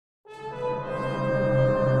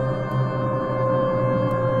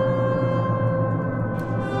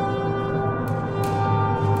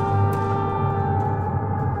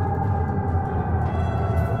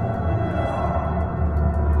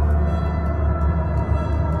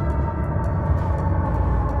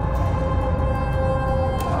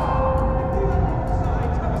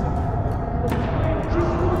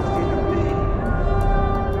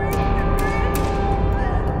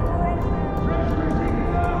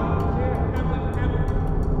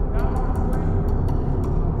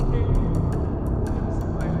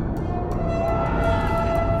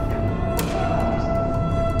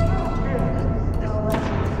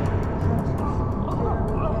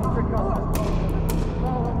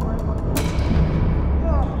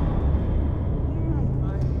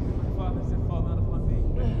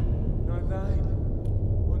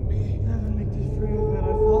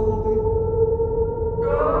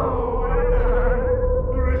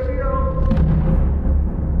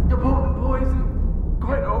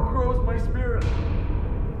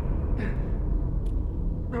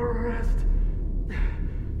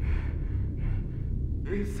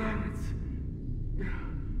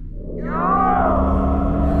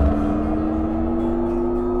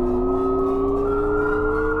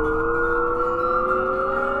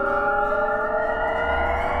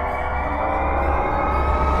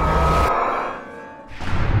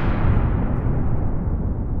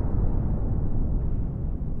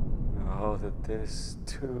that this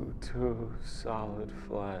too solid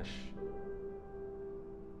flesh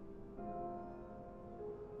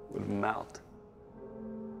would melt,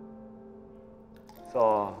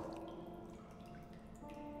 thaw,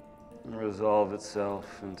 and resolve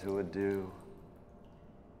itself into a dew.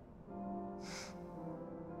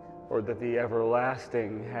 Or that the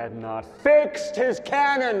everlasting had not fixed his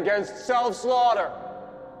cannon against self-slaughter.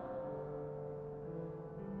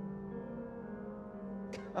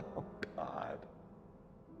 Oh, God.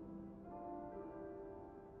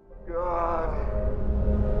 God.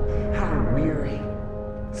 How weary,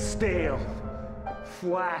 stale,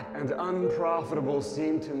 flat, and unprofitable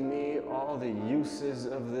seem to me all the uses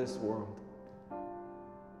of this world.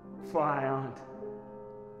 Fie on't.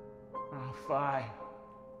 Oh, fie.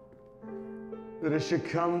 That it should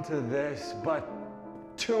come to this, but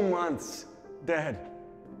 2 months dead.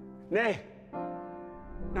 Nay,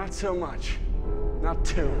 not so much, not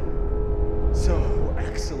 2. So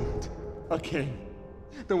excellent a king,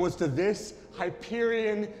 that was to this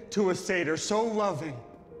Hyperion to a satyr, so loving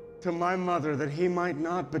to my mother that he might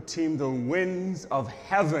not beteem the winds of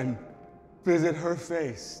heaven visit her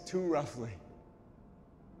face too roughly.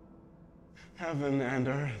 Heaven and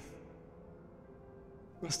earth,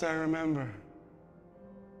 must I remember?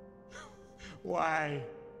 Why,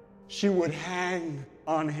 she would hang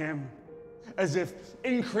on him, as if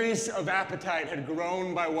increase of appetite had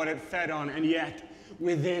grown by what it fed on, and yet,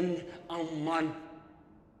 within a month,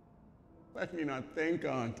 let me not think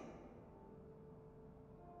on't,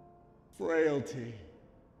 frailty,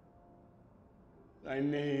 thy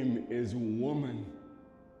name is woman,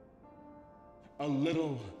 a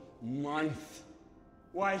little month,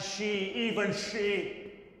 why she, even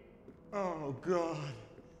she, oh God,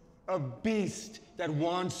 a beast that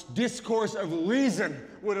wants discourse of reason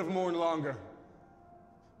would have mourned longer.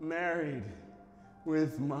 Married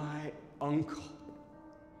with my uncle,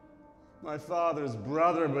 my father's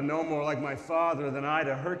brother, but no more like my father than I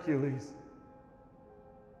to Hercules.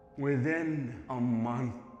 Within a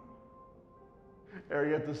month, ere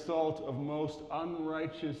yet the salt of most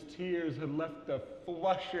unrighteous tears had left the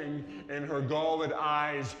flushing in her galled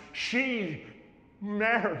eyes, she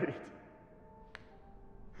married.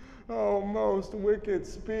 Oh, most wicked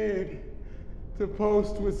speed, to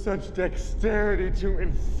post with such dexterity to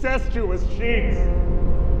incestuous sheets.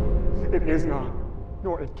 It is not,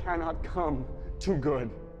 nor it cannot come to good.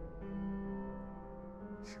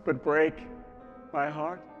 But break my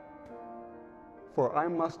heart, for I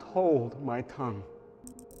must hold my tongue.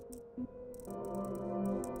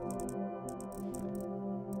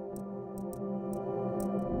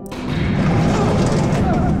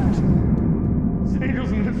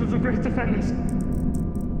 Angels and ministers of grace defend us.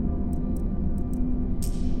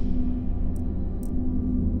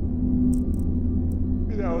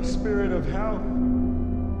 Be thou a spirit of hell,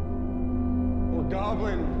 or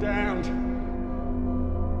goblin damned.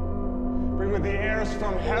 Bring with the airs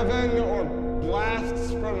from heaven, or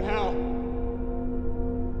blasts from hell.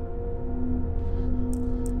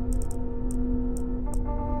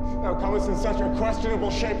 Thou comest in such a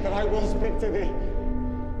questionable shape that I will speak to thee.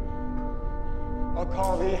 I'll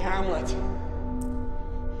call thee Hamlet.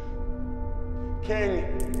 King,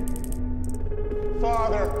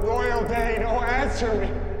 Father, Royal Dane, oh answer me.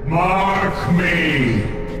 Mark me.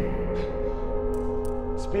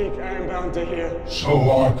 Speak, I am bound to hear.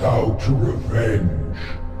 So art thou to revenge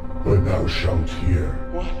when thou shalt hear.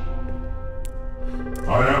 What?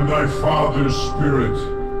 I am thy father's spirit,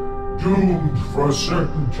 doomed for a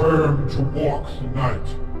certain term to walk the night,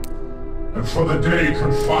 and for the day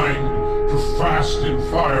confined to fast in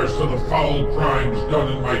fires till the foul crimes done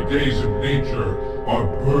in my days of nature are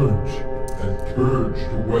burnt and purged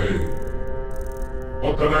away.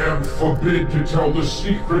 But that I am forbid to tell the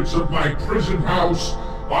secrets of my prison house,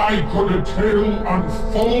 I could a tale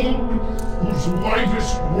unfold whose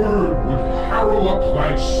lightest word would harrow up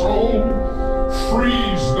thy soul,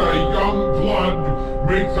 freeze thy young blood,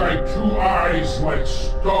 make thy 2 eyes like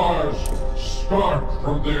stars start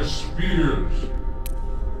from their spheres.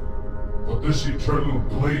 But this eternal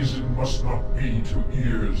blazing must not be to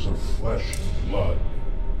ears of flesh and blood.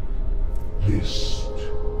 List,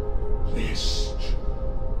 list,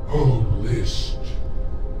 oh list.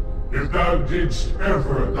 If thou didst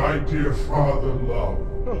ever thy dear father love,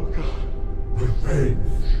 Oh God.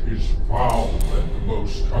 Revenge is foul and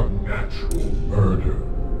most unnatural murder.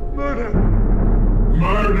 Murder!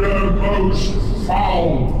 Murder most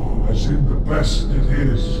foul, as in the best it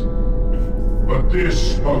is. But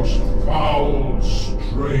this most foul,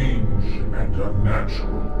 strange, and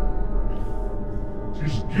unnatural.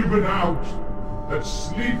 'Tis given out that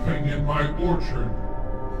sleeping in my orchard,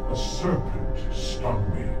 a serpent stung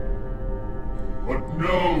me. But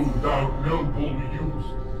know, thou noble youth,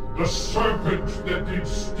 the serpent that did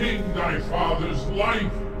sting thy father's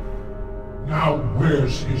life now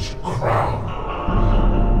wears his crown.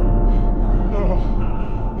 No,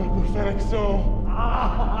 my prophetic soul.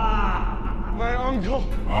 My uncle.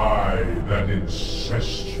 I, that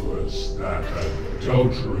incestuous, that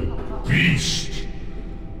adulterate beast,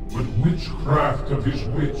 with witchcraft of his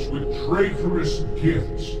wits, with traitorous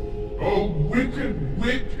gifts, oh, wicked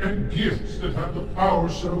wit and gifts that have the power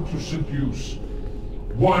so to seduce,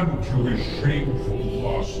 won to his shameful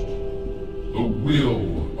lust the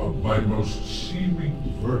will of my most seeming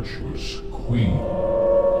virtuous queen.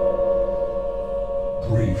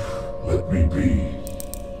 Brief let me be,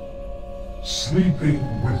 sleeping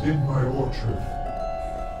within my orchard.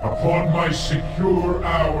 Upon my secure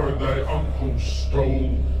hour thy uncle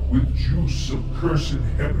stole with juice of cursed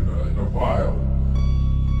Hebna in a vial,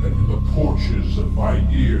 and in the porches of my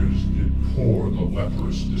ears did pour the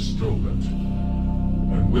leprous distilment.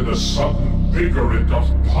 And with a sudden vigor it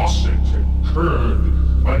doth posset and curd,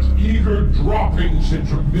 like eager droppings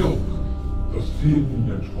into milk, the thin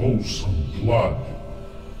and wholesome blood,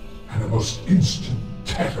 and a most instant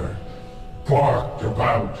tetter barked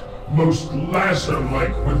about, most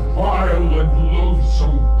lazar-like with vile and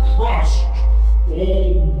loathsome crust,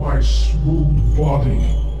 all my smooth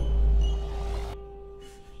body.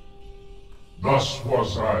 Thus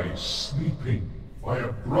was I sleeping by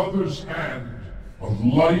a brother's hand, of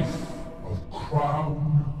life, of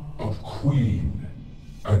crown, of queen,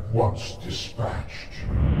 at once dispatched.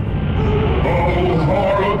 Oh,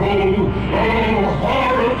 horrible! Oh,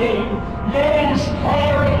 horrible! Most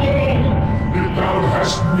horrible! If thou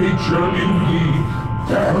hast nature in thee,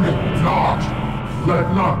 burn it not!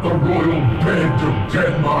 Let not the royal bed of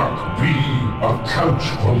Denmark be a couch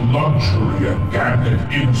for luxury and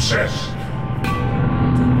damned incest.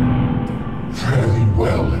 Fare thee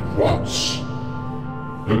well at once.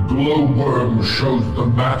 The glowworm shows the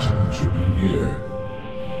matin to be near.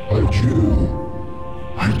 Adieu,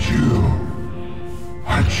 adieu,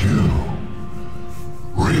 adieu.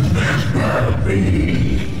 Remember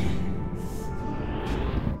me.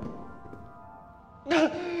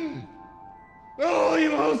 Oh,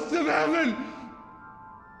 you hosts of heaven!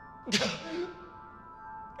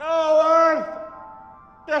 Oh, earth!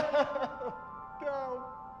 Go.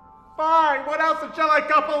 Fine, what else shall I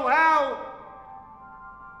couple? Hell!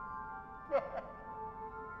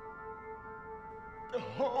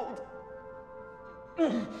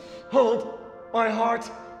 Hold my heart,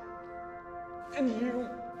 and you,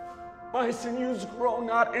 my sinews grow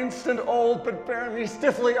not instant old, but bear me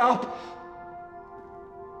stiffly up.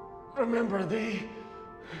 Remember thee.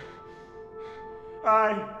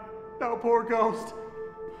 Aye, thou poor ghost,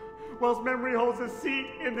 whilst memory holds a seat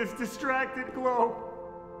in this distracted globe.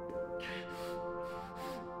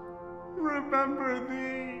 Remember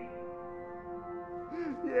thee.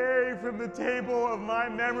 Yea, from the table of my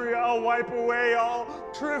memory I'll wipe away all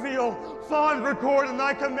trivial, fond record, and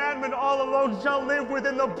thy commandment all alone shall live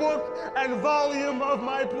within the book and volume of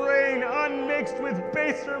my brain, unmixed with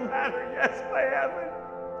baser matter, yes, by heaven.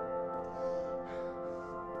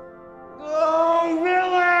 Oh,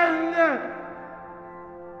 villain!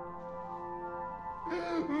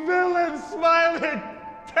 Villain, smiling,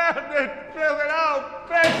 damned villain, oh,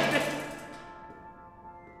 best!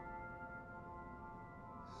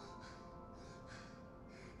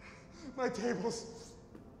 My table's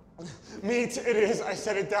meat it is, I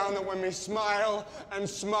set it down that one may smile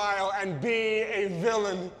and be a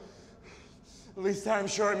villain. At least I'm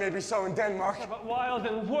sure it may be so in Denmark. But wild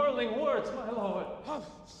and whirling words, my lord.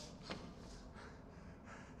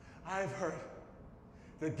 I've heard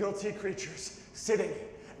that guilty creatures sitting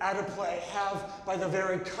at a play have, by the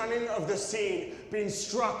very cunning of the scene, been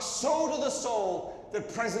struck so to the soul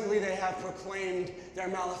that presently they have proclaimed their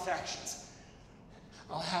malefactions.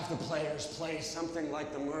 I'll have the players play something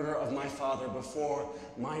like the murder of my father before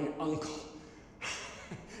mine uncle.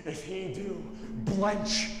 If he do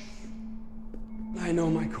blench, I know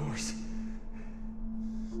my course.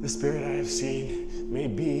 The spirit I have seen may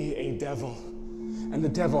be a devil, and the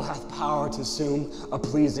devil hath power to assume a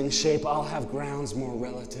pleasing shape. I'll have grounds more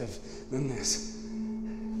relative than this.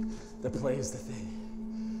 The play is the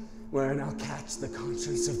thing, wherein I'll catch the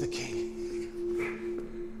conscience of the king.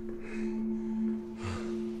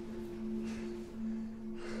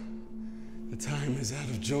 The time is out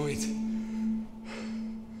of joint.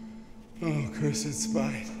 Oh, cursed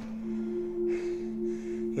spite,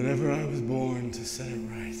 that ever I was born to set it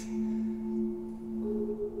right.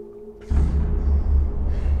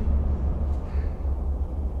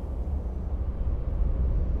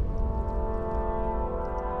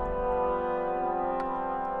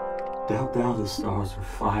 Doubt thou the stars are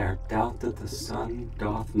fire, doubt that the sun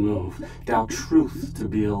doth move, doubt truth to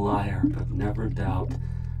be a liar, but never doubt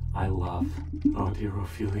I love. Oh, dear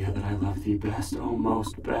Ophelia, that I love thee best, oh,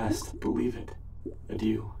 most best, believe it.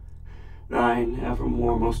 Adieu. Thine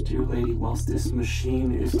evermore, most dear lady, whilst this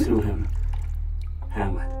machine is to him.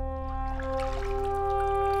 Hamlet.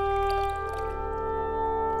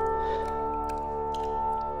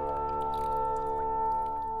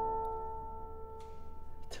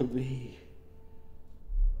 To be.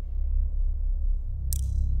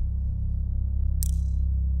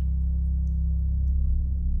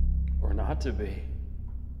 Or not to be.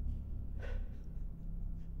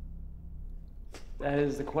 That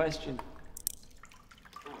is the question.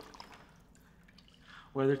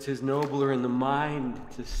 Whether 'tis nobler in the mind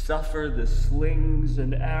to suffer the slings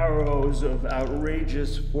and arrows of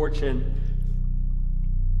outrageous fortune,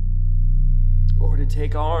 or to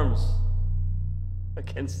take arms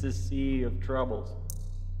against the sea of troubles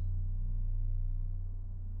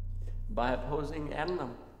by opposing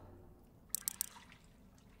Annam.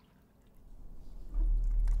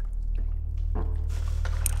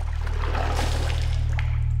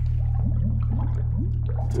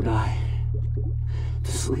 To die,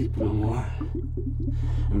 to sleep no more,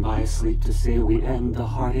 and by sleep to say we end the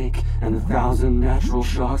heartache and the thousand natural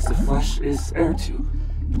shocks the flesh is heir to.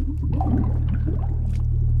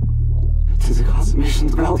 'Tis a consummation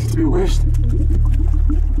valley to be wished.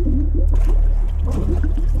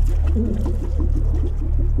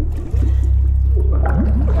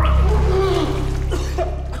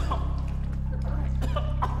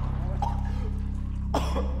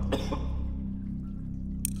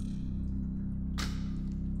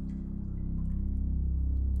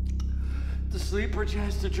 To sleep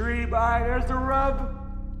perchance to dream, aye, there's the rub.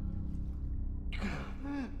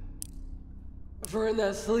 For in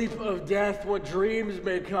that sleep of death, what dreams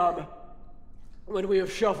may come, when we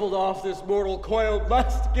have shuffled off this mortal coil,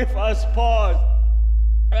 must give us pause.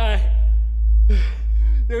 Aye,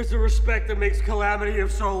 there's the respect that makes calamity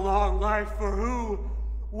of so long life, for who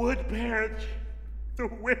would bear the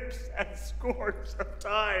whips and scorns of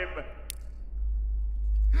time?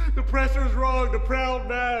 The presser's wrong, the proud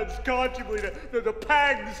man's contumely, the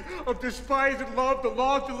pangs of despised love, the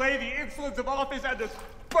long delay, the insolence of office, and the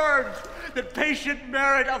spurns that patient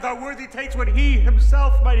merit of the worthy takes when he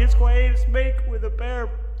himself might his quains make with a bare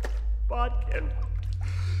bodkin.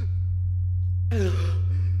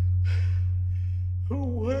 Who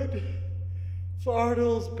would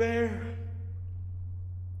fardels bear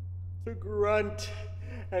the grunt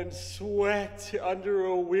and sweat under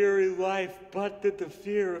a weary life, but that the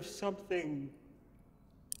fear of something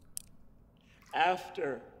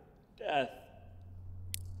after death,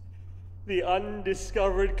 the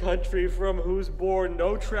undiscovered country from whose bourne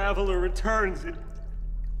no traveler returns, it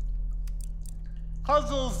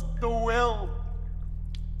puzzles the will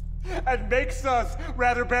and makes us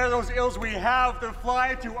rather bear those ills we have than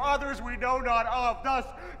fly to others we know not of. Thus,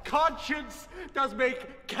 conscience does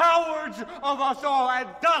make cowards of us all, and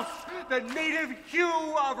thus the native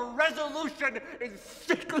hue of resolution is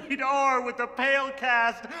sicklied o'er with the pale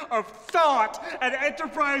cast of thought, and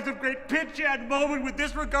enterprise of great pitch and moment with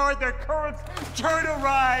disregard their currents turn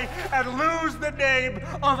awry and lose the name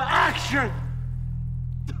of action.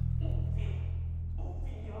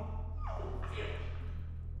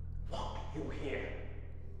 You hear?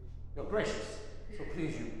 Your gracious, so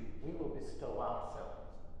please you, we will bestow ourselves.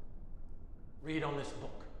 Read on this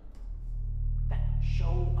book. That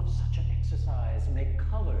show of such an exercise may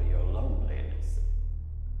color your loneliness.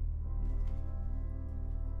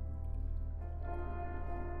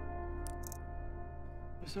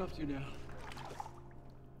 What's up to you now?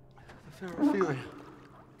 The fair Ophelia.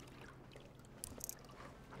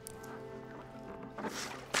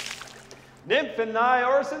 Nymph and thy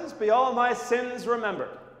orisons, be all my sins remembered.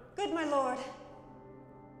 Good, my lord.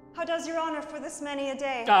 How does your honor for this many a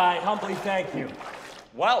day? I humbly thank you.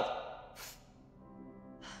 Well.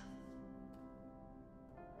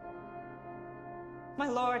 My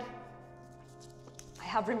lord, I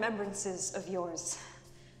have remembrances of yours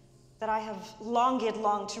that I have longed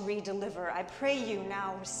to redeliver. I pray you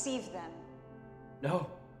now receive them. No,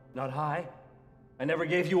 not I. I never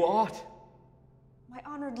gave you aught. My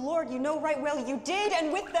honored lord, you know right well you did,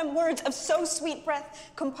 and with them words of so sweet breath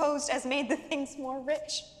composed as made the things more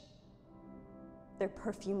rich. Their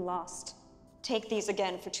perfume lost. Take these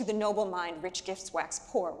again, for to the noble mind rich gifts wax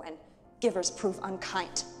poor when givers prove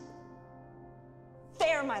unkind.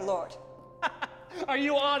 Fair, my lord. Are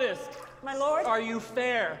you honest? My lord? Are you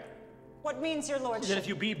fair? What means your lordship? That if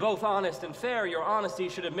you be both honest and fair, your honesty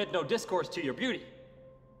should admit no discourse to your beauty.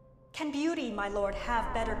 Can beauty, my lord,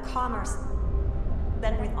 have better commerce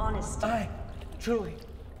than with honesty? Aye, truly.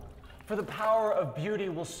 For the power of beauty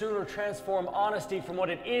will sooner transform honesty from what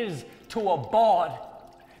it is to a bawd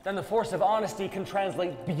than the force of honesty can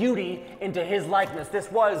translate beauty into his likeness.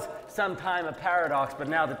 This was sometime a paradox, but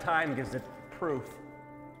now the time gives it proof.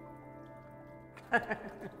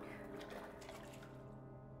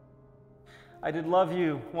 I did love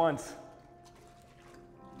you once.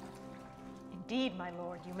 Indeed, my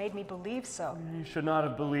lord, you made me believe so. You should not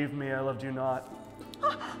have believed me. I loved you not.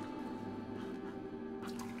 There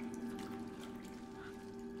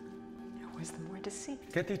was the more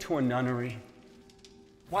deceit. Get thee to a nunnery.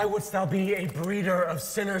 Why wouldst thou be a breeder of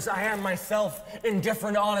sinners? I am myself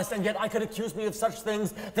indifferent, honest, and yet I could accuse me of such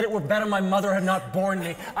things that it were better my mother had not borne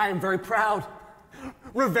me. I am very proud,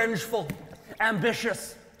 revengeful,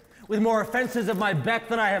 ambitious, with more offenses of my beck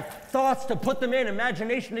than I have thoughts to put them in,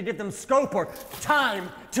 imagination to give them scope, or time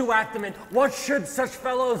to act them in. What should such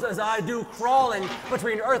fellows as I do crawling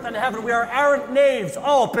between earth and heaven? We are arrant knaves,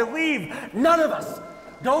 all, believe none of us.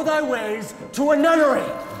 Go thy ways to a nunnery.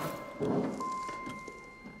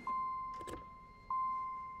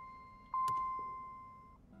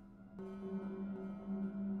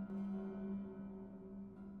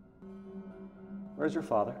 Where's your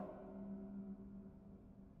father?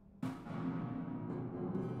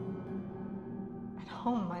 At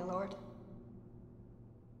home, my lord.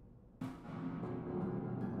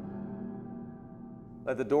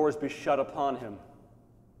 Let the doors be shut upon him,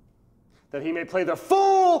 that he may play the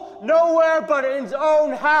fool nowhere but in his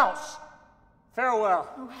own house. Farewell.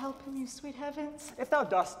 Oh, help him, you sweet heavens. If thou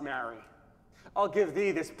dost marry, I'll give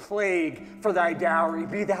thee this plague for thy dowry.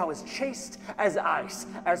 Be thou as chaste as ice,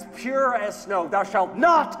 as pure as snow. Thou shalt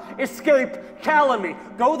not escape calumny.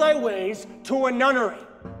 Go thy ways to a nunnery.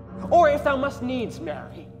 Or if thou must needs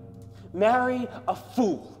marry, marry a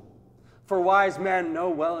fool. For wise men know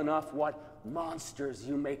well enough what monsters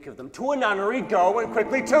you make of them. To a nunnery go, and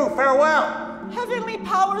quickly too. Farewell. Heavenly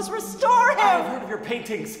powers, restore him! I have heard of your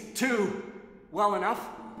paintings too well enough.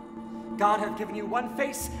 God hath given you one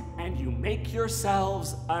face, and you make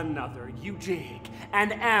yourselves another. You jig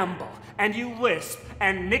and amble, and you lisp,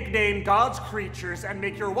 and nickname God's creatures, and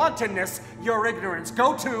make your wantonness your ignorance.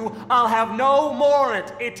 Go to, I'll have no more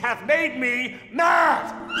it. It hath made me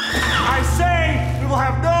mad. I say we will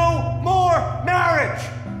have no more marriage.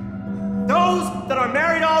 Those that are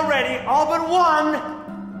married already, all but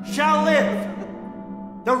one, shall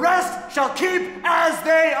live. The rest shall keep as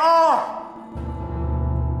they are.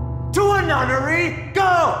 To a nunnery,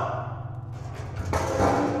 go!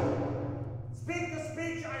 Speak the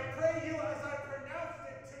speech, I pray you, as I pronounced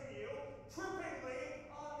it to you, trippingly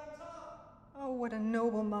on the tongue. Oh, what a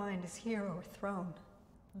noble mind is here o'erthrown.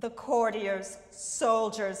 The courtiers,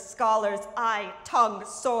 soldiers, scholars, eye, tongue,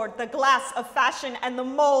 sword, the glass of fashion and the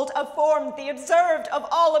mold of form, the observed of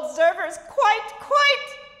all observers, quite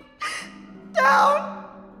down.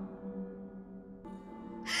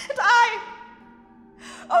 And I,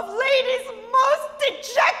 of ladies most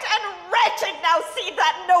deject and wretched, now see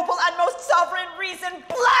that noble and most sovereign reason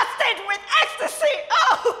blasted with ecstasy.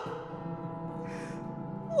 Oh!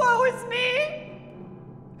 Woe is me!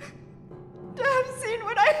 To have seen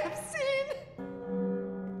what I have seen.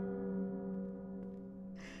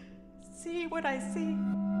 See what I see.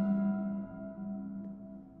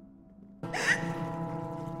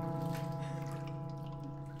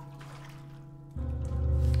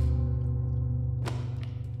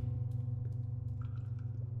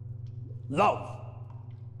 Love.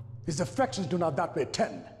 His affections do not that way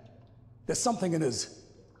tend. There's something in his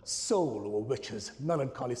soul over which his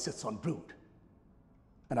melancholy sits on brood.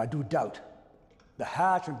 And I do doubt the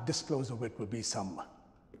hatch and disclose of it will be some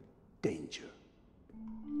danger.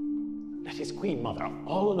 Let his queen mother,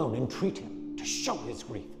 all alone, entreat him to show his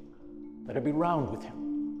grief. Let her be round with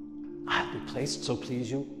him. I'll be placed, so please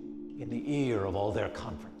you, in the ear of all their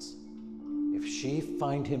conference. If she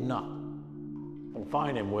find him not,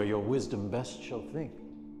 confine him where your wisdom best shall think.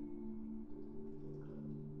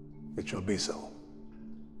 It shall be so.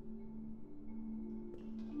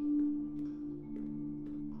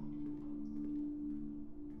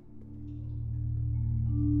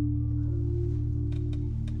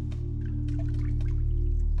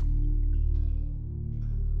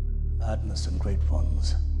 Madness and great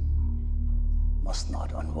ones must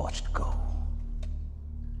not unwatched go.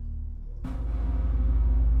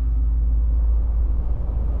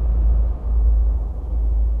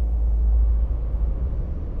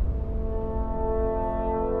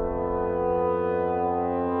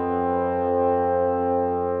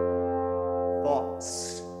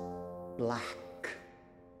 Thoughts black,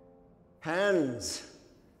 hands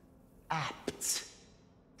apt,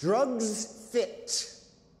 drugs fit,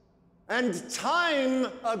 and time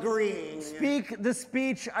agreeing. Speak the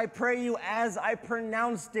speech, I pray you, as I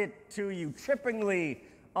pronounced it to you, trippingly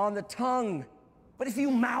on the tongue. But if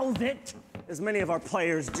you mouth it, as many of our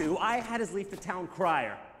players do, I had as lief the town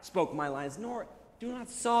crier spoke my lines, nor do not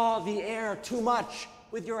saw the air too much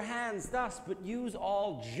with your hands thus, but use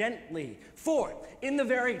all gently. For in the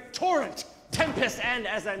very torrent, tempest, and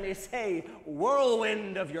as I may say,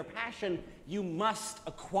 whirlwind of your passion, you must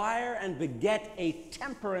acquire and beget a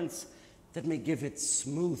temperance that may give it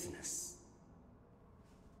smoothness.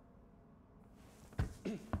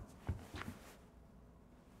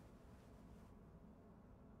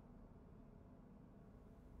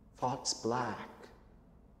 Thoughts black,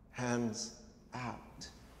 hands apt,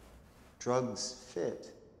 drugs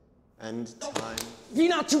fit, and time. Be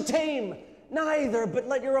not too tame, neither, but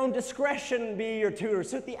let your own discretion be your tutor.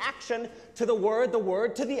 Suit the action to the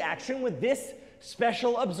word to the action, with this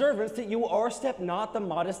special observance that you o'erstep not the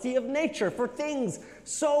modesty of nature, for things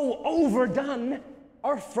so overdone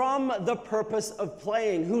are from the purpose of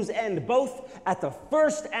playing, whose end both at the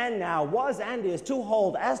first and now was and is to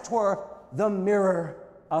hold, as 'twere, the mirror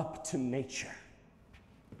up to nature.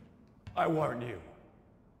 I warn you,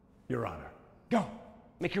 Your Honor. Go,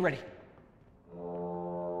 make you ready.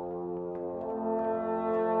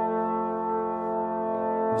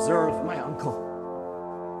 Observe my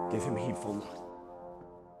uncle, give him heedful note.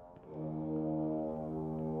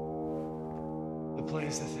 The play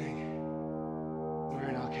is the thing,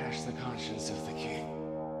 wherein I'll catch the conscience of the king.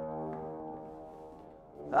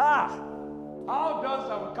 Ah! How does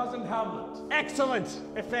our cousin Hamlet? Excellent,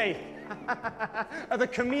 Ife. The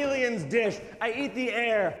chameleon's dish. I eat the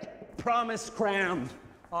air. Promise crammed.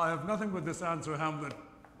 I have nothing with this answer, Hamlet.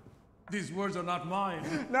 These words are not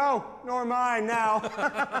mine. No, nor mine now.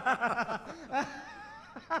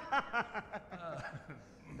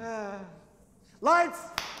 Lights!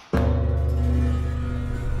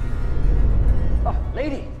 Oh,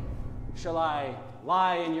 lady, shall I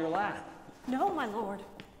lie in your lap? No, my lord.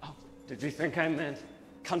 Oh, did you think I meant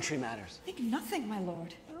country matters? Think nothing, my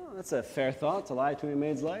lord. Oh, that's a fair thought, to lie to a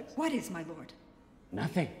maid's legs. What is, my lord?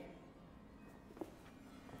 Nothing.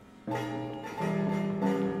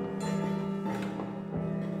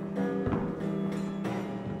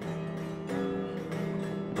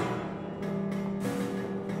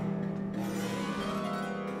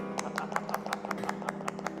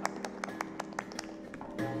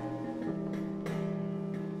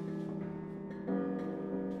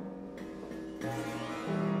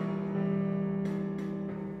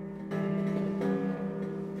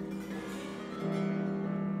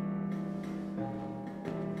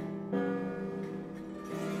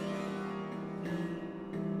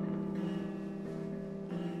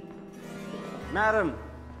 Madam,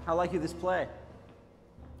 how like you this play?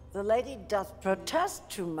 The lady doth protest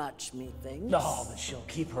too much, methinks. No, but she'll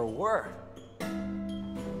keep her word.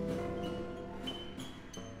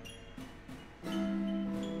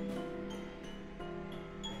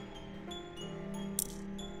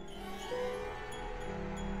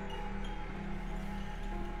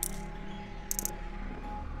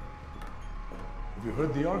 Have you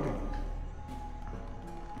heard the argument?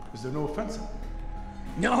 Is there no offense in it?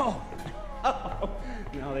 No!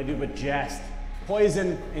 No, they do but jest.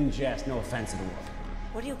 Poison and jest, no offense in the world.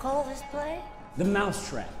 What do you call this play? The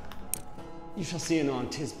Mousetrap. You shall see anon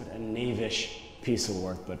 'tis but a knavish piece of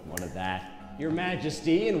work, but what of that? Your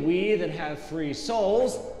Majesty, and we that have free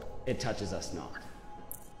souls, it touches us not.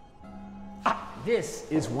 Ah, this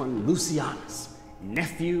is one Lucianus,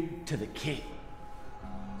 nephew to the king.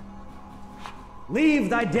 Leave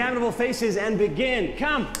thy damnable faces and begin.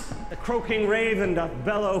 Come, the croaking raven doth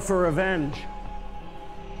bellow for revenge.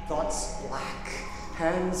 Thoughts black,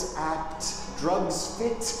 hands apt, drugs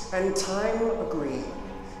fit, and time agreeing.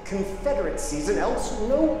 Confederate season, else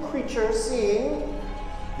no creature seeing.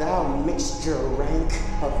 Thou mixture rank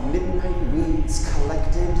of midnight weeds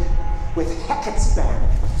collected, with Hecate's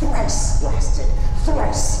band, thrice blasted,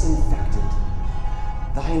 thrice infected.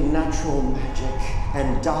 Thy natural magic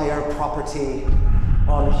and dire property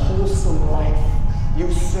on wholesome life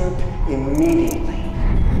usurp immediately.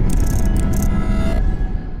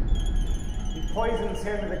 He poisons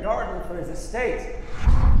him in the garden for his estate.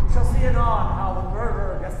 We shall see anon how the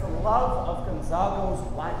murderer gets the love of Gonzago's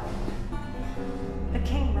wife. The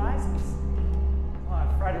king rises. Oh,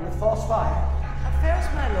 I'm frightened with false fire. How fares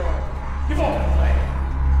my lord? Give over the play.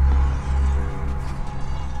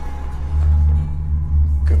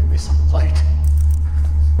 Give me some light.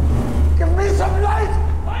 Give me some light!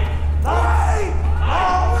 Light! Light!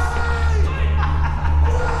 Light!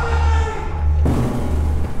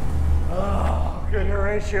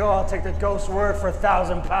 Horatio, I'll take the ghost's word for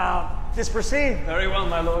 £1,000. Just proceed. Very well,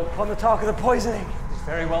 my lord. On the talk of the poisoning.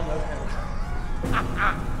 Very well noted.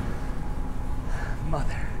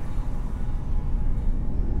 Mother.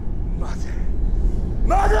 Mother.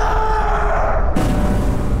 Mother!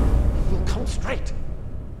 You'll come straight.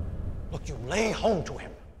 Look, you lay home to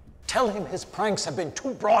him. Tell him his pranks have been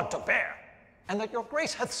too broad to bear, and that your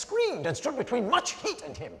grace hath screened and stood between much heat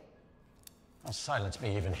and him. Now silence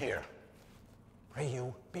me even here. Pray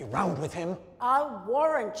you, be round with him. I'll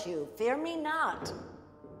warrant you. Fear me not.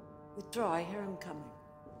 Withdraw, I hear him coming.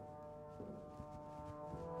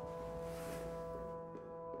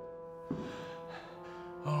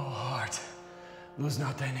 O heart, lose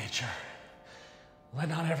not thy nature. Let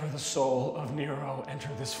not ever the soul of Nero enter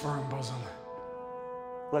this firm bosom.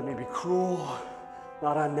 Let me be cruel,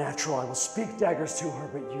 not unnatural. I will speak daggers to her,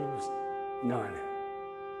 but use none.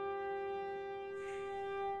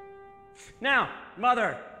 Now,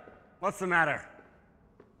 mother, what's the matter?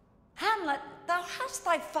 Hamlet, thou hast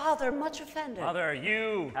thy father much offended. Mother,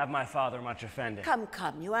 you have my father much offended. Come,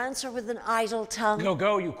 come, you answer with an idle tongue. Go,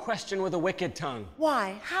 go, you question with a wicked tongue.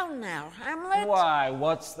 Why, how now, Hamlet? Why,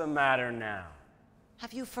 what's the matter now?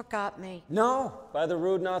 Have you forgot me? No, by the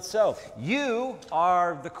rood not so. You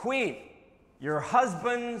are the queen, your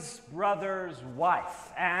husband's brother's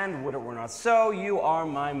wife, and would it were not so, you are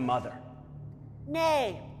my mother.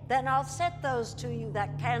 Nay, then I'll set those to you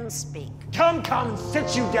that can speak. Come, come,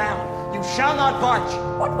 sit you down. You shall not budge.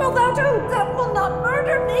 What wilt thou do? Thou wilt not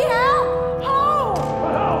murder me, Hal? How?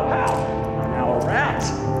 Oh, hell. I'm now a rat.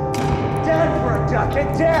 Dead for a duck,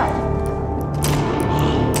 get down.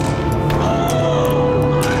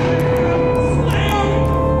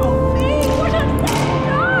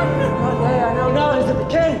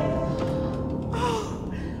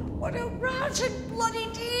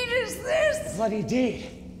 Bloody deed.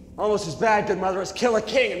 Almost as bad, good mother, as kill a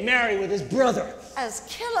king and marry with his brother. As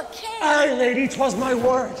kill a king? Aye, lady, 'twas my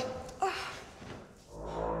word.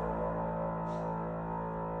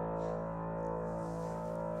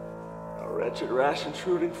 A wretched, rash,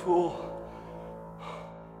 intruding fool.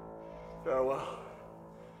 Farewell.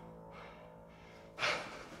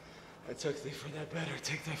 I took thee for that better.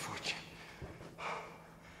 Take thy fortune.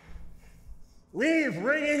 Leave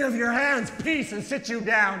wringing of your hands, peace, and sit you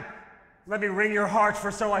down. Let me wring your heart,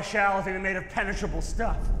 for so I shall, if it be made of penetrable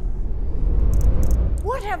stuff.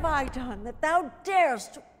 What have I done that thou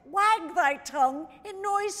darest wag thy tongue in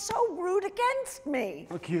noise so rude against me?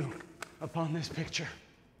 Look you upon this picture,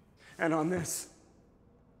 and on this,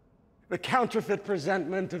 the counterfeit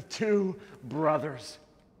presentment of two brothers.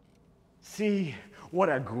 See what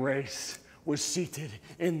a grace was seated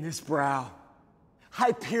in this brow.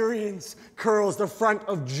 Hyperion's curls the front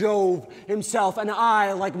of Jove himself, an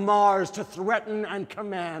eye like Mars to threaten and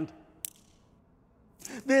command.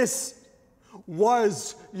 This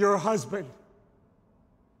was your husband.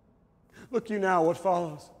 Look you now what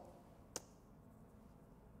follows.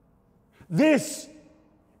 This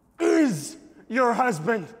is your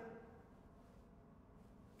husband.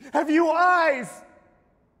 Have you eyes?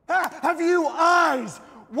 Have you eyes?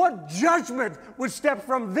 What judgment would step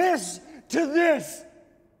from this to this?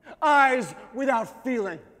 Eyes without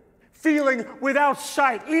feeling, feeling without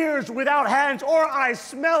sight, ears without hands or eyes,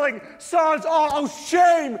 smelling, sans all. Oh,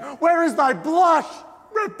 shame! Where is thy blush?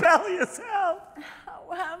 Rebellious hell!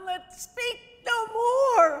 Oh, Hamlet, speak no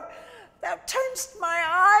more. Thou turnst my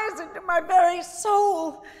eyes into my very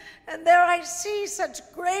soul, and there I see such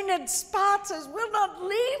grained spots as will not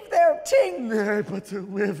leave their ting. Nay, but to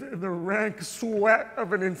live in the rank sweat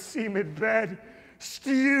of an enseamed bed,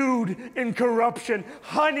 stewed in corruption,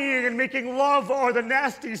 honeying and making love o'er the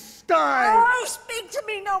nasty sty. Oh, speak to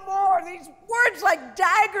me no more. These words like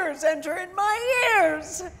daggers enter in my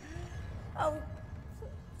ears. Oh,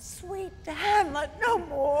 sweet Hamlet, no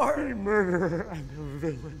more. A murderer and a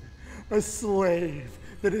villain, a slave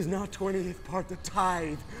that is not 20th part the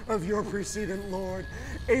tithe of your precedent lord,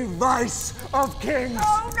 a vice of kings.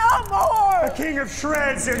 Oh, no more. A king of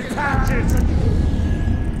shreds and patches.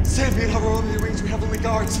 Save me, hover over the rings, we heavenly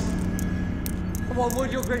guards. What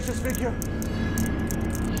would your gracious figure?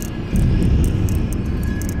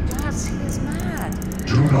 Yes, he is mad.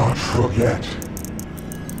 Do not forget.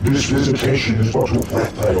 This visitation is but to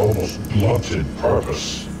whet thy almost blunted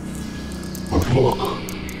purpose. But look,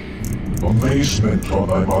 amazement on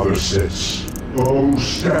thy mother sits. Oh,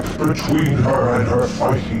 step between her and her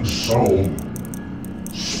fighting soul.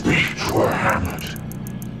 Speak to her, Hamlet.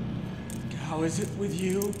 How is it with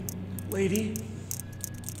you, lady?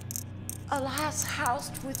 Alas,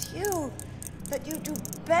 how's with you, that you do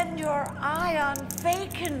bend your eye on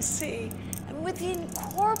vacancy, and and with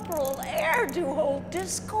incorporeal air do hold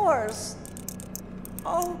discourse.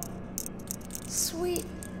 Oh, sweet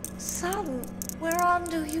son, whereon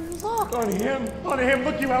do you look? On him,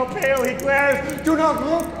 look you how pale he glares. Do not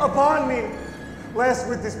look upon me, lest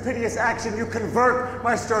with this piteous action you convert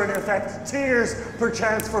my stern effect, tears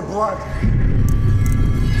perchance for blood.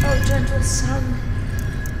 Oh, gentle son,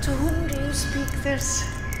 to whom do you speak this?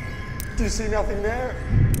 Do you see nothing there?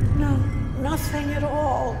 No, nothing at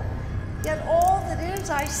all. Yet all that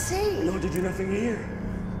is I see. Nor did you nothing hear?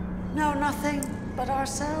 No, nothing but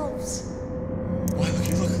ourselves. Why,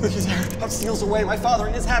 look there. How it steals away my father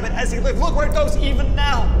in his habit as he lived. Look where it goes even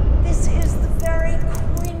now. This is the very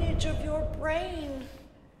coinage of your brain.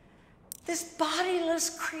 This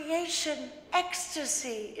bodiless creation,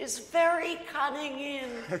 ecstasy, is very cunning in.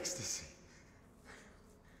 Ecstasy.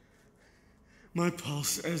 My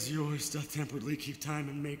pulse, as yours, doth temperedly keep time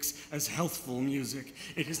and makes as healthful music.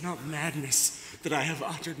 It is not madness that I have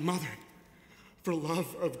uttered, mother. For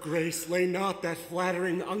love of grace, lay not that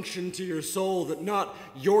flattering unction to your soul that not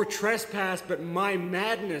your trespass, but my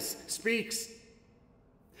madness speaks.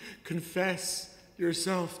 Confess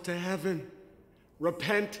yourself to heaven.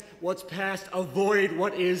 Repent what's past, avoid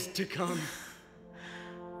what is to come.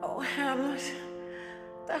 Oh, Hamlet,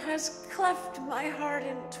 thou hast cleft my heart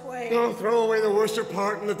in twain. No, throw away the worser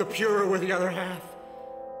part and let the purer with the other half.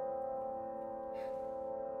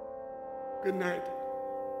 Good night,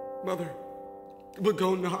 mother. But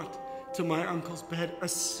go not to my uncle's bed.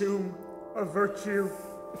 Assume a virtue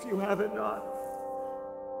if you have it not.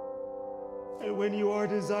 And when you are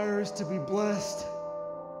desirous to be blessed,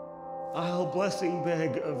 I'll blessing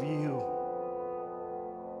beg of you.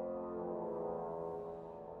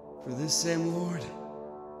 For this same Lord,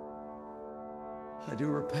 I do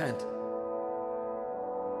repent.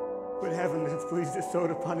 But heaven hath pleased it so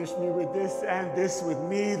to punish me with this and this with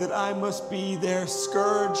me, that I must be their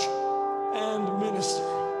scourge and minister.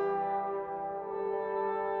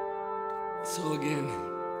 So again,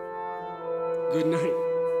 good night.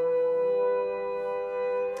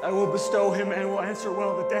 I will bestow him and will answer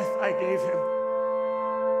well the death I gave him.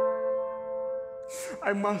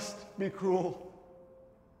 I must be cruel,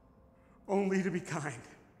 only to be kind.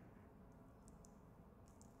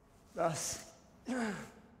 Thus,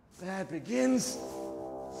 bad begins,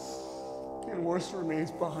 and worse remains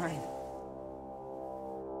behind.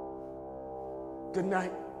 Good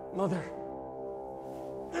night, mother.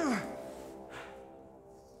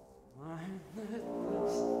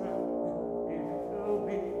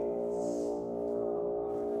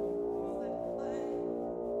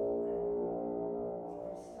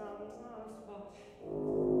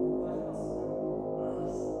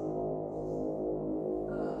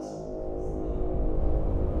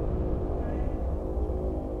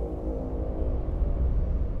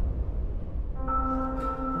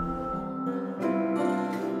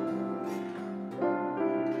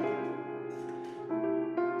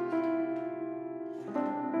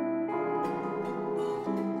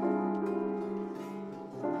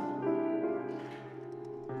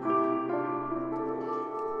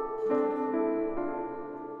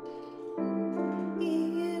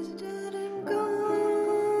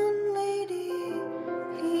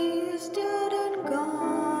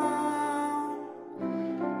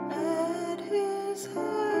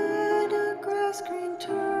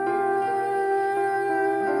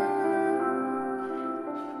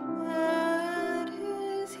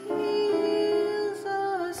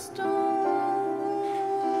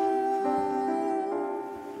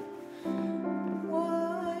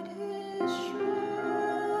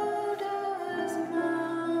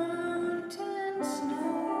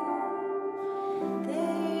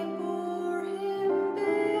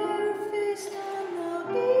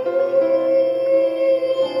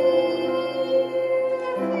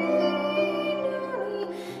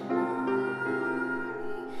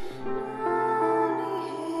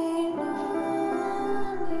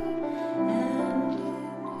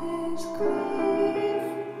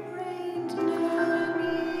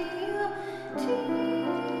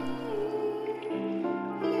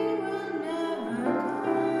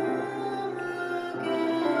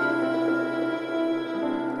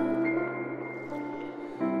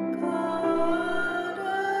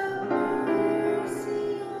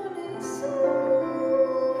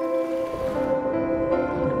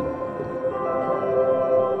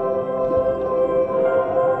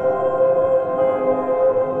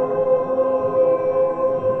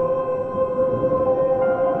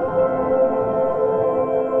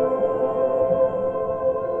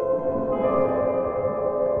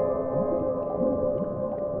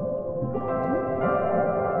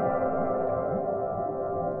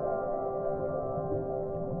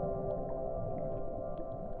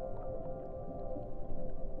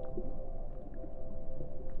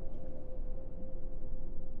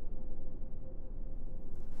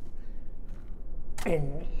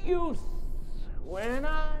 In youth, when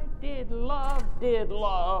I did love,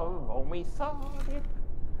 only thought it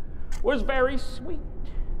was very sweet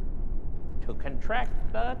to contract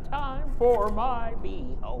the time for my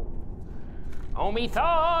behold. Only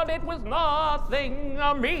thought it was nothing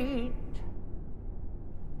a meet.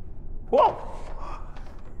 Whoa!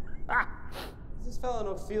 Does this fellow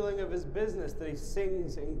no feeling of his business that he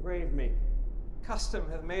sings engrave me? Custom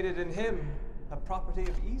hath made it in him a property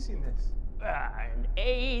of easiness. And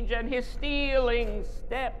age and his stealing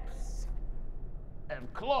steps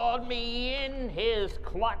have clawed me in his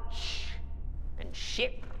clutch and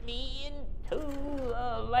shipped me into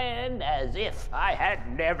the land as if I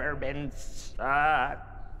had never been sought.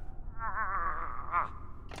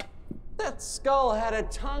 That skull had a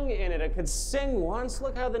tongue in it. It could sing once.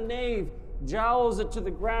 Look how the knave jowls it to the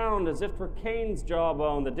ground as if for Cain's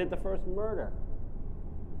jawbone that did the first murder.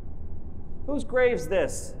 Whose grave's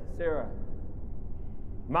this, Sarah?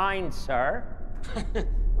 Mine, sir.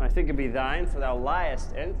 I think it be thine, for thou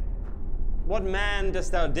liest in't. What man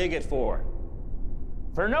dost thou dig it for?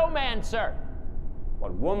 For no man, sir.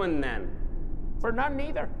 What woman, then? For none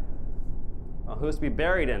neither. Well, who's to be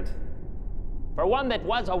buried in't? For one that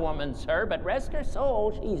was a woman, sir, but rest her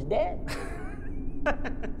soul, she's dead.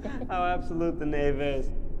 How absolute the knave is.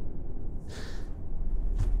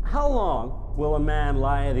 How long will a man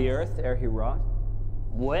lie of the earth ere he rot?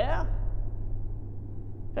 Well,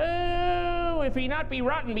 if he not be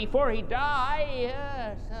rotten before he die,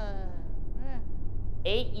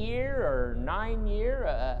 8 year or 9 year,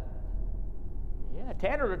 yeah,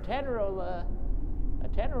 10 or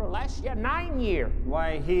less, yeah, 9 year.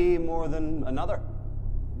 Why he more than another?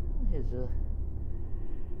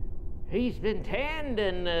 He's been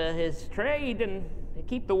tending his trade and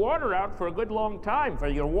keep the water out for a good long time. For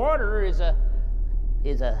your water is a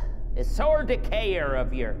sore decayer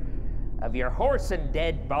of your horse and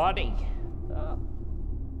dead body. Oh.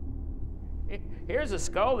 Here's a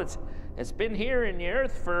skull that's been here in the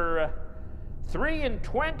earth for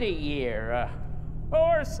 23 year.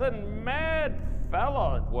 Horse and mad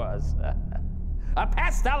fellow it was. A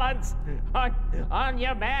pestilence on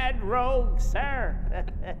your mad rogue, sir.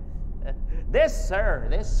 This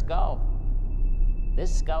skull,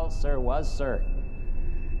 sir, was, sir.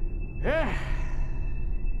 Yeah.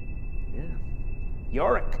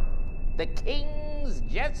 Yorick, the king's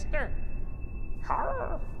jester.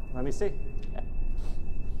 Let me see.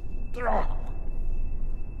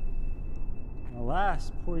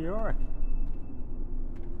 Alas, poor Yorick.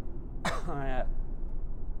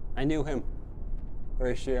 I knew him,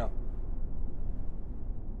 Horatio.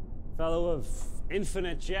 Fellow of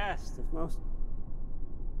infinite jest, of most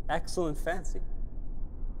excellent fancy.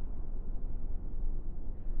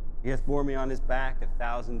 He hath bore me on his back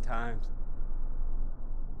 1,000 times.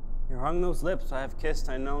 Here hung those lips I have kissed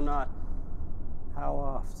I know not how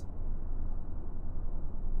oft.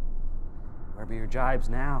 Where be your jibes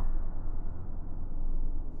now?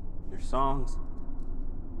 Your songs?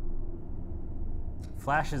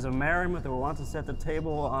 Flashes of merriment that were wont to set the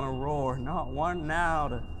table on a roar, not one now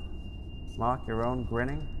to mock your own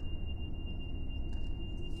grinning.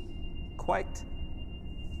 Quite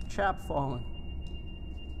chapfallen.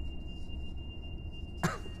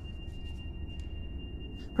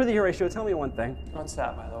 Prithee, Horatio, tell me one thing. What's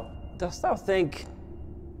that, my lord? Dost thou think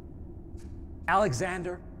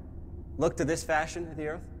Alexander looked to this fashion at the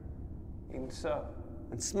earth? Even so.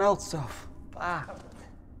 And smelt so. Ah.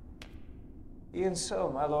 Even so,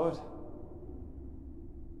 my lord.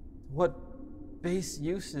 What base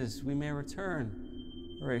uses we may return,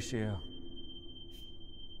 Horatio?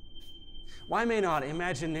 Why may not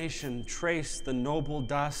imagination trace the noble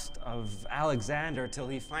dust of Alexander till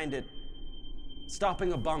he find it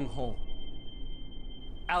stopping a bunghole?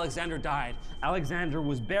 Alexander died. Alexander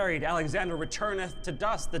was buried. Alexander returneth to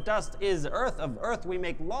dust. The dust is earth. Of earth we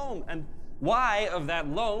make loam. And why of that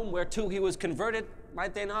loam whereto he was converted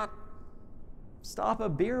might they not stop a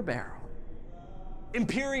beer barrel?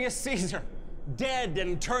 Imperious Caesar, dead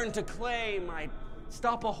and turned to clay, might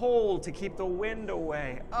stop a hole to keep the wind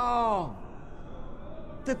away. Oh,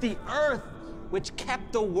 that the earth, which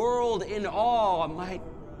kept the world in awe, might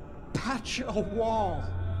patch a wall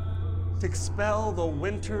to expel the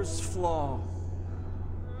winter's flaw.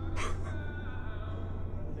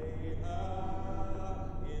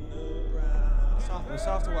 Softer,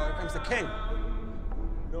 softer, while here comes the king.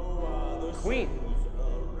 Queen.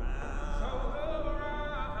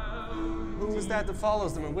 Who is that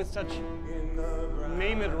follows them, and with such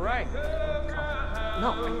name it right?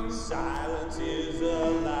 No. Silence is the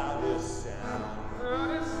loudest sound.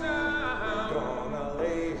 Gonna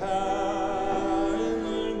lay her in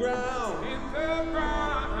the ground.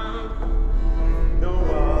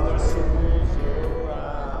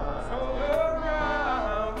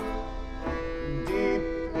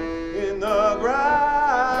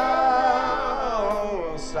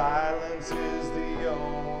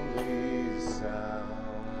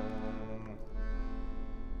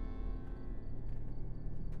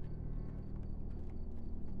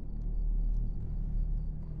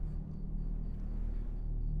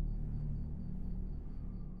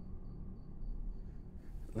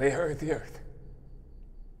 lay her at the earth,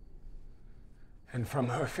 and from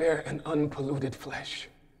her fair and unpolluted flesh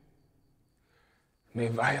may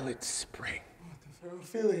violets spring. The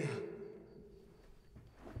Ophelia.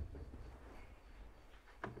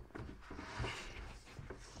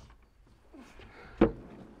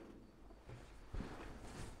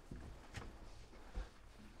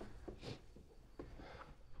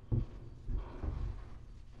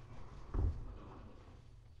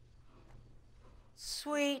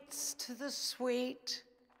 Sweets to the sweet,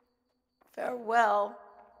 farewell.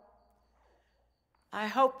 I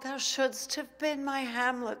hope thou shouldst have been my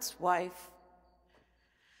Hamlet's wife.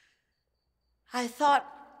 I thought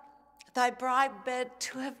thy bride bed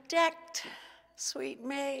to have decked, sweet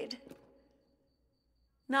maid,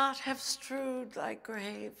 not have strewed thy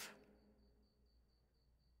grave.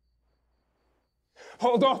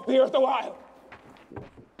 Hold off the earth a while,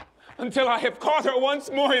 until I have caught her once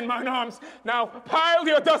more in mine arms. Now pile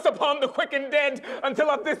your dust upon the quick and dead, until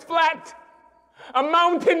of this flat a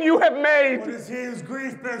mountain you have made. What is he whose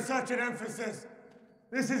grief bears such an emphasis?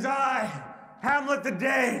 This is I, Hamlet the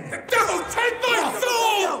Dane. The devil take my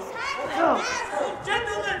soul!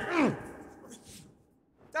 Gentlemen!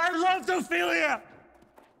 I loved Ophelia!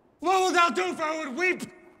 What wilt thou do for her? Would weep,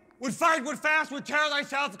 would fight, would fast, would tear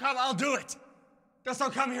thyself to come? I'll do it. Dost thou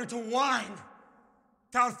come here to whine?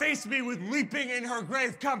 Thou face me with leaping in her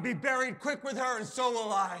grave. Come, be buried quick with her, and so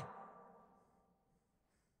will I.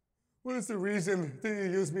 What is the reason that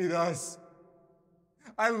you use me thus?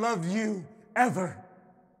 I loved you ever.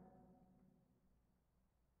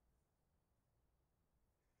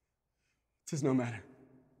 'Tis no matter.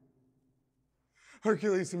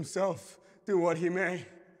 Hercules himself do what he may.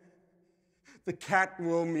 The cat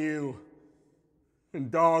will mew,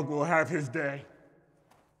 and dog will have his day.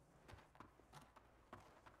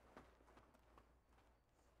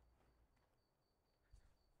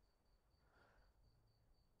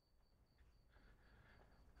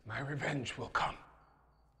 My revenge will come.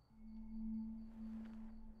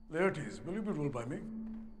 Laertes, will you be ruled by me?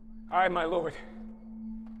 Aye, my lord.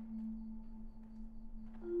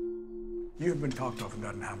 You have been talked of in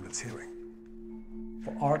that in Hamlet's hearing.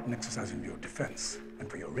 For art and exercise in your defense, and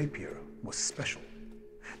for your rapier, was special.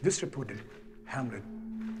 This reported Hamlet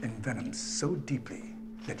envenomed so deeply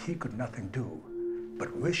that he could nothing do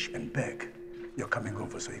but wish and beg your coming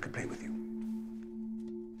over so he could play with you.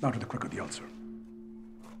 Now to the quick of the ulcer.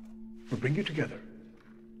 We'll bring you together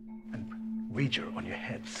and wager on your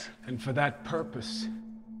heads. And for that purpose,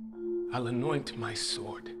 I'll anoint my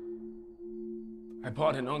sword. I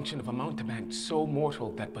bought an unction of a mountebank so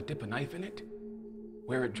mortal that but dip a knife in it,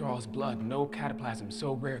 where it draws blood, no cataplasm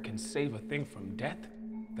so rare can save a thing from death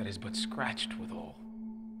that is but scratched withal.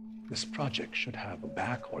 This project should have a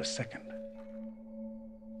back or a second.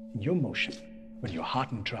 In your motion, when you're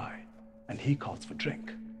hot and dry, and he calls for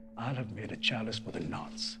drink, I'll have made a chalice for the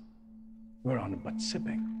nonce, whereon but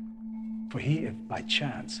sipping. For he, if by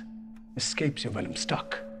chance escapes your venom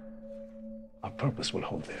stuck, our purpose will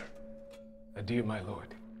hold there. Adieu, my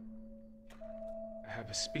lord. I have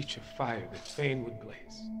a speech of fire that fain would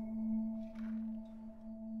blaze,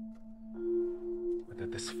 but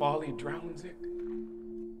that this folly drowns it.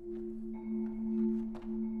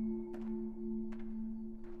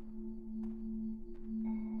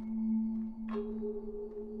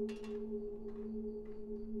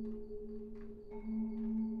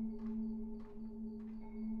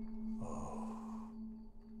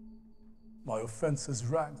 My offense is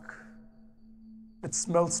rank. It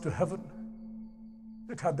smells to heaven.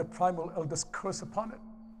 It had the primal eldest curse upon it.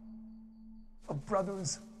 A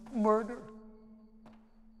brother's murder.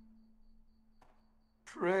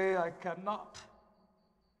 Pray I cannot.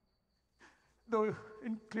 Though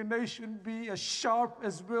inclination be as sharp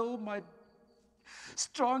as will, my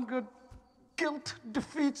stronger guilt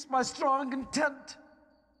defeats my strong intent.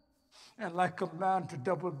 And like a man to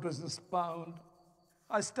double business bound,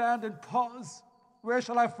 I stand and pause. Where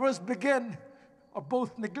shall I first begin, or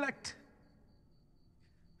both neglect?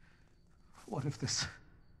 What if this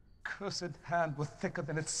cursed hand were thicker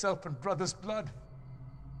than itself in brother's blood?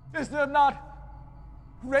 Is there not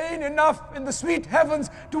rain enough in the sweet heavens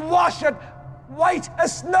to wash it white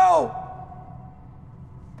as snow?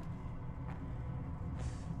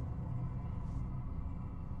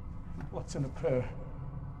 What's in a prayer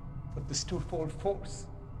but this twofold force?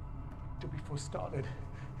 To be forestarted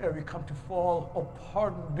ere we come to fall, or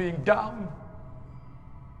pardon being down.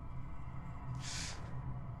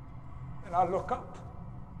 And I look up.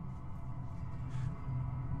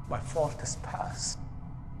 My fault is past.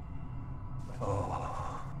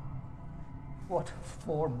 Oh, what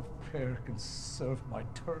form of prayer can serve my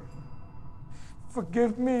turn?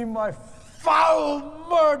 Forgive me my foul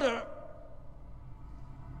murder!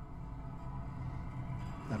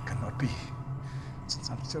 That cannot be, since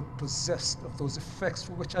I'm still possessed of those effects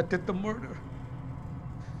for which I did the murder.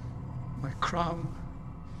 My crown,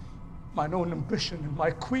 mine own ambition, and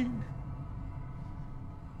my queen.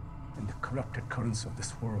 In the corrupted currents of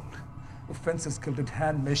this world, offense's gilded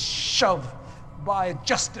hand may shove by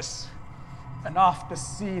justice, and after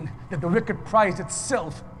seen that the wicked prize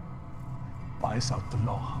itself buys out the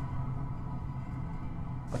law.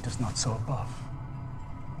 But 'tis not so above.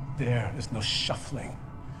 There is no shuffling.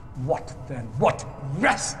 What then? What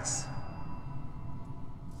rests?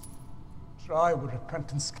 Try what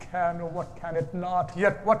repentance can, or what can it not?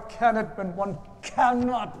 Yet what can it when one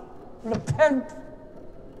cannot repent?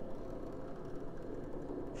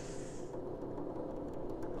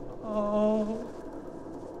 Oh,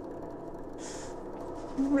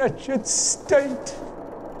 wretched state!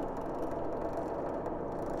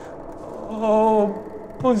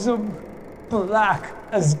 Oh, bosom black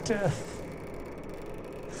as death!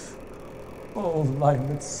 Oh,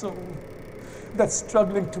 limeless soul, that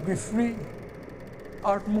struggling to be free,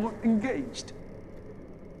 art more engaged.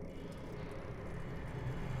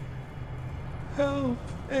 Help,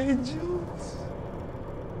 angels,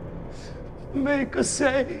 make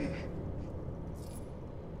essay.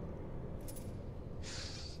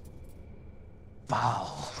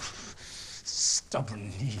 Bow,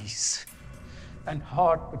 stubborn knees, and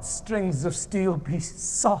heart with strings of steel be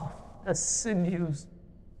soft as sinews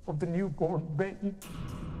of the newborn babe.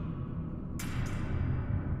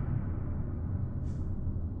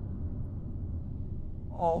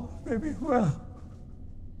 All may be well.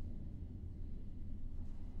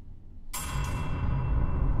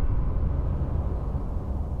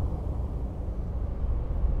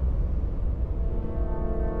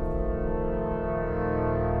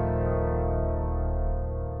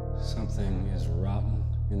 Something is rotten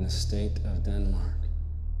in the state of Denmark.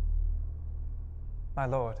 My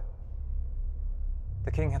lord,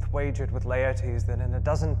 the king hath wagered with Laertes that in a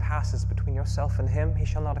dozen passes between yourself and him, he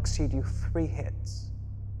shall not exceed you 3 hits.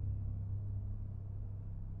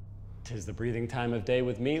 'Tis the breathing time of day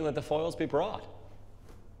with me, let the foils be brought.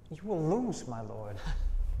 You will lose, my lord.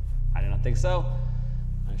 I do not think so.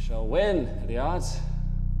 I shall win at the odds.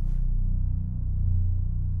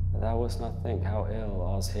 Thou wouldst not think how ill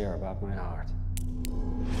all's here about my heart.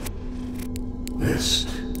 List,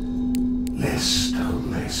 list, oh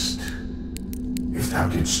list. If thou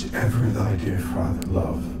didst ever thy dear father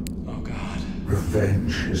love, oh God,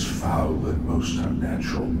 revenge is foul and most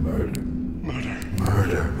unnatural murder. Murder.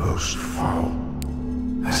 Murder most foul,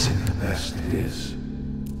 as in the best it is.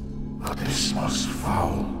 But this most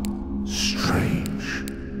foul, strange,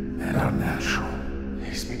 and unnatural.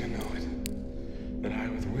 Haste me to know it, that I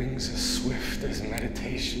with wings as swift as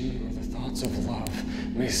meditation or the thoughts of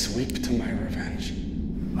love may sweep to my revenge.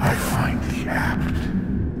 I find thee apt.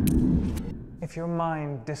 If your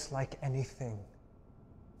mind dislike anything,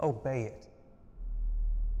 obey it.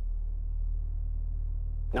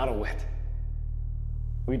 Not a whit.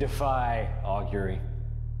 We defy augury.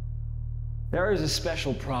 There is a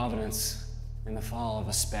special providence in the fall of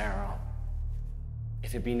a sparrow.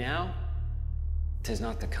 If it be now, 'tis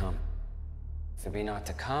not to come. If it be not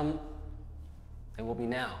to come, it will be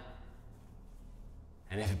now.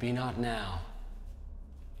 And if it be not now,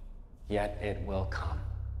 yet it will come.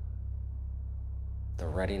 The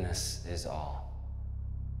readiness is all.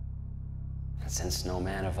 And since no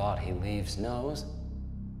man of aught he leaves knows,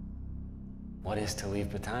 what is to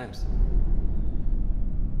leave betimes?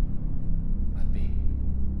 Let be.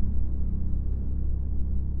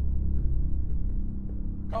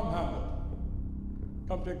 Come, Hamlet.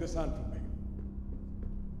 Come take this hand from me.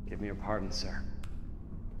 Give me your pardon, sir.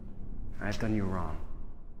 I have done you wrong,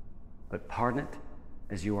 but pardon it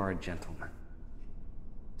as you are a gentleman.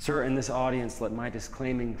 Sir, in this audience, let my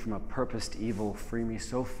disclaiming from a purposed evil free me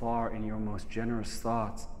so far in your most generous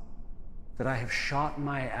thoughts that I have shot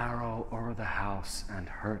my arrow o'er the house and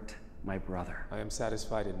hurt my brother. I am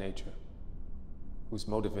satisfied in nature, whose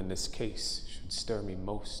motive in this case should stir me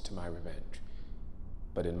most to my revenge.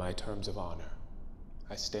 But in my terms of honor,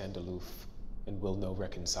 I stand aloof and will no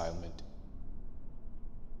reconcilement.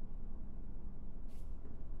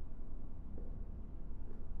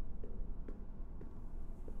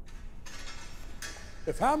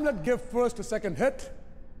 If Hamlet give first a second hit,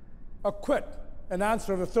 acquit in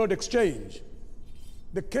answer of the third exchange,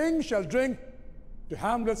 the king shall drink to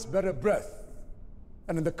Hamlet's better breath,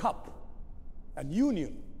 and in the cup an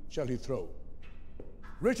union shall he throw,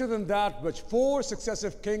 richer than that which 4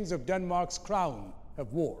 successive kings of Denmark's crown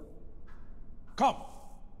have worn. Come,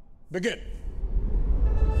 begin.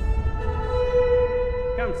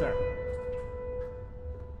 Come, sir.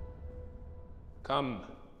 Come,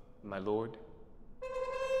 my lord.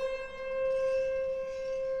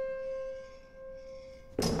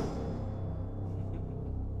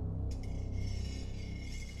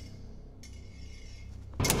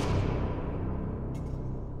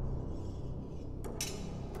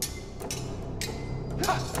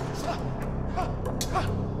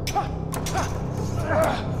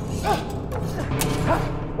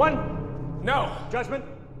 One. No. Judgment.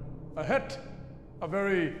 A hit. A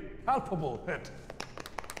very palpable hit.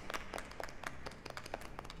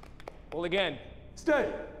 Roll again.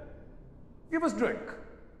 Stay. Give us drink.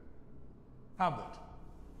 Hamlet.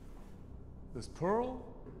 This pearl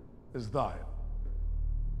is thine.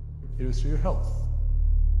 It is for your health.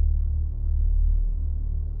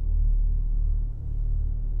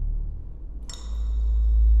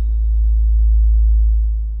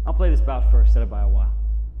 I'll play this bout first, set it by a while.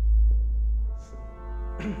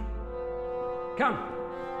 Come.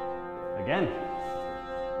 Again.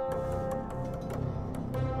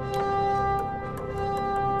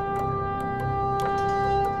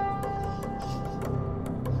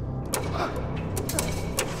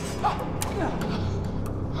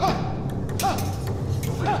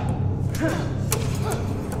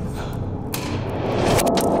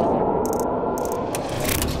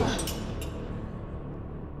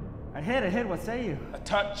 I hit, what say you? A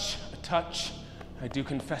touch, I do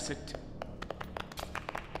confess it.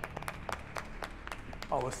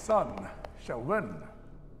 Our son shall win.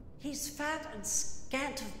 He's fat and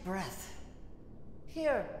scant of breath.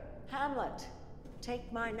 Here, Hamlet,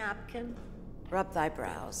 take my napkin, rub thy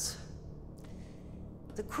brows.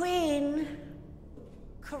 The queen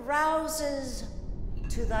carouses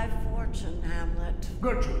to thy fortune, Hamlet.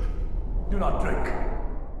 Gertrude, do not drink.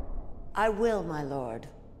 I will, my lord.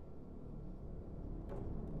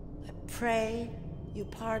 I pray you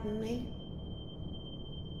pardon me.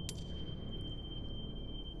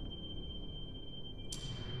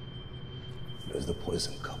 There's the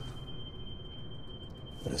poison cup.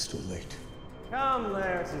 But it's too late. Come,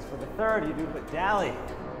 Laertes, for the third you do but dally.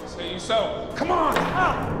 Say you so. Come on!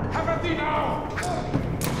 Have at thee now!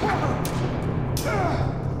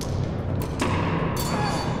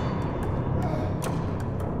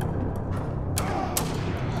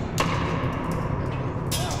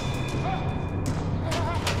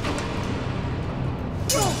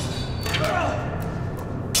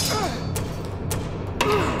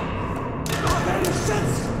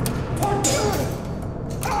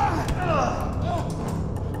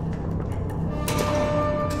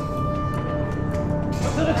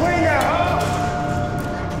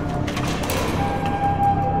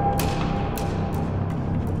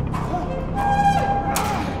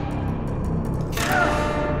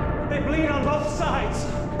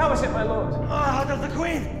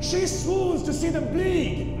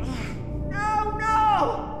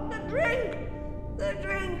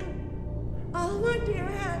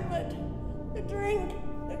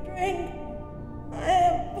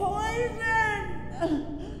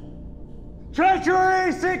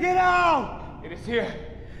 Treachery! Seek it out! It is here.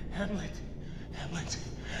 Hamlet, Hamlet,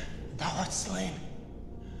 thou art slain.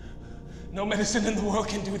 No medicine in the world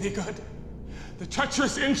can do thee good. The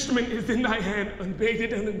treacherous instrument is in thy hand,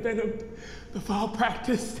 unbaited and envenomed. The foul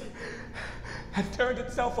practice hath turned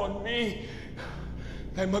itself on me.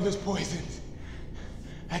 Thy mother's poisoned.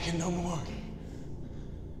 I can no more.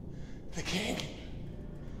 The king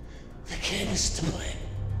is to blame.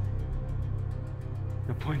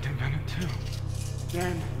 The point of venom too.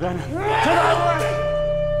 Then venom.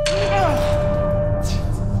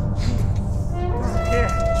 Here,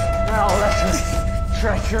 now let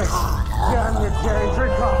treacherous. Damn your Jerry,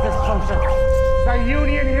 drink off this potion. Thy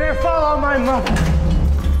union here, follow my mother.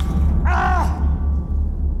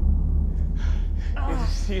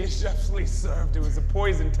 He is justly served. It was a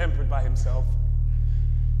poison tempered by himself.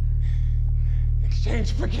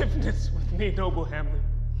 Exchange forgiveness with me, noble Hamlet.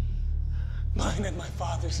 Mine and my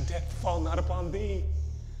father's death fall not upon thee,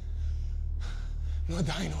 nor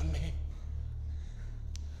thine on me.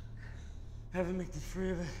 Heaven make thee free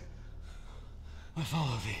of it. I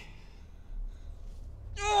follow thee.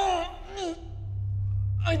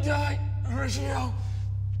 I die, Horatio.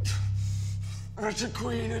 Wretched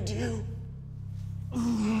queen, adieu.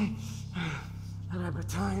 Had I but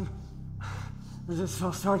time, this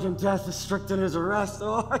fell Sergeant Death is strict in his arrest.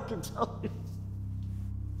 Oh, I can tell you.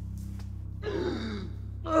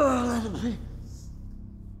 Oh, let it be.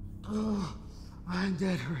 Oh, I am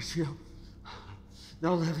dead, Horatio.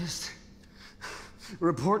 Thou livest.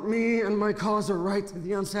 Report me and my cause aright to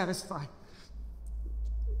the unsatisfied.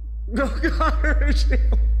 Oh, God, Horatio.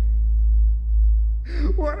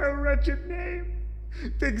 What a wretched name!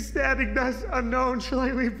 Things standing thus unknown shall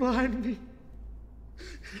I leave behind me.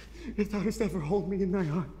 If thou dost ever hold me in thy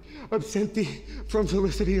heart, absent thee from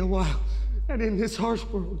felicity a while, and in this harsh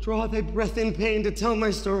world draw thy breath in pain to tell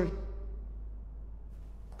my story.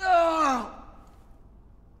 Oh!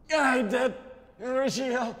 I did,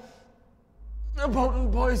 Horatio. The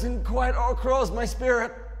potent poison quite o'ercrows my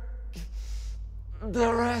spirit.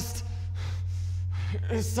 The rest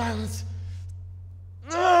is silence.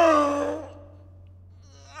 Oh!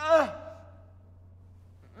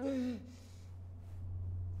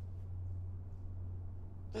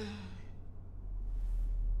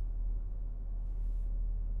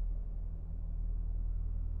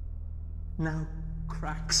 Now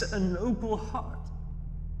cracks a noble heart.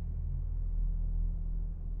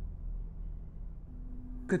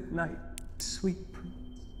 Good night, sweet prince,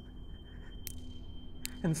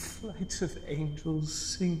 and flights of angels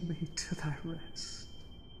sing me to thy rest.